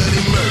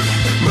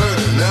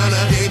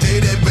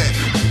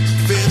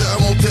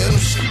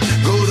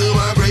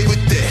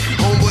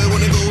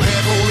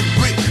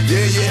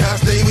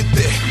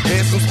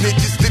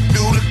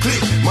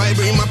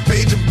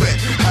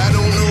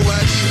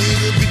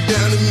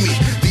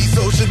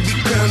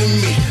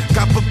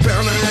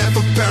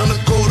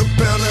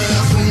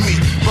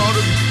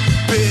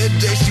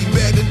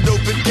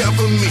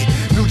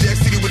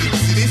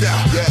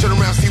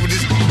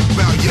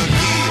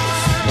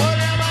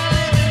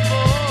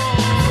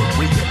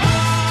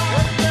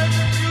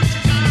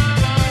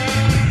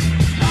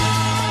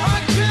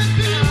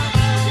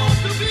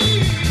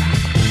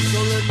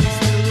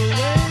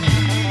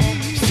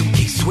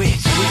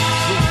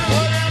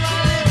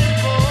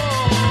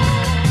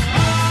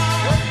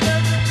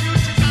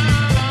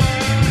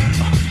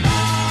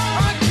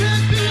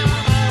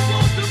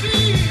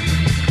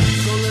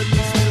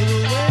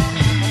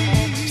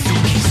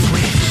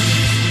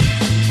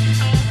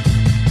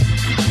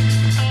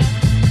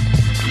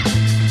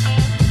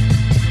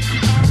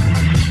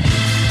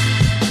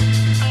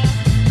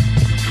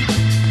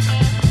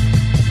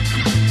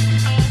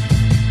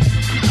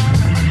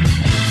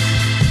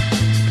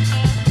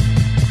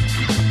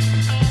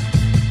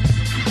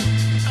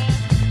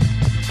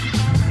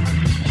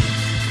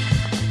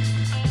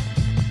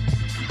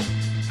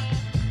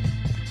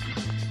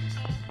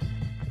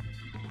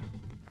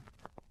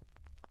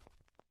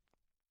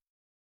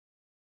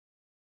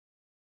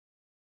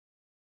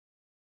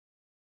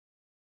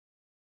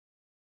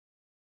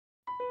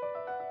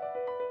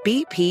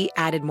 BP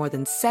added more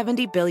than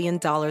 $70 billion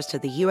to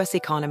the U.S.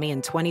 economy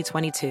in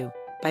 2022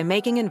 by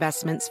making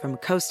investments from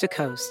coast to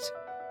coast.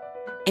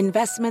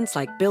 Investments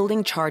like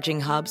building charging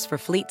hubs for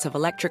fleets of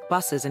electric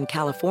buses in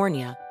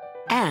California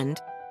and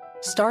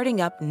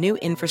starting up new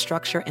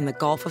infrastructure in the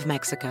Gulf of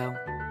Mexico.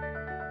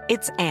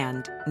 It's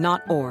and,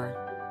 not or.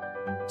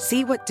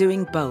 See what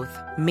doing both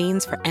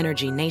means for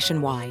energy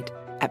nationwide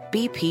at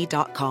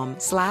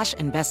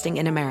bp.com/investing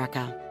in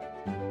America.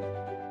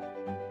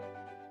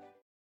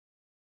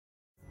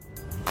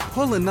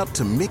 Pulling up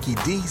to Mickey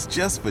D's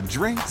just for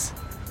drinks?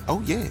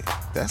 Oh yeah,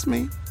 that's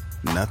me.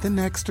 Nothing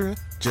extra,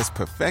 just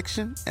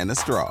perfection and a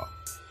straw.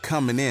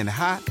 Coming in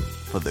hot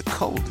for the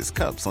coldest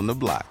cups on the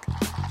block.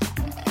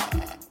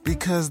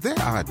 Because there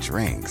are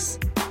drinks.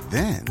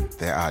 Then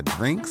there are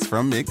drinks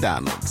from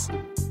McDonald's.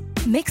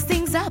 Mix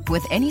things up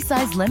with any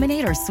size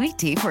lemonade or sweet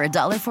tea for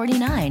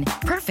 $1.49.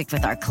 Perfect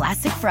with our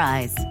classic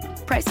fries.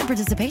 Price and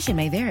participation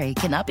may vary.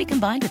 Cannot be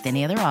combined with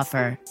any other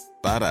offer.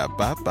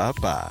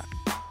 Ba-da-ba-ba-ba.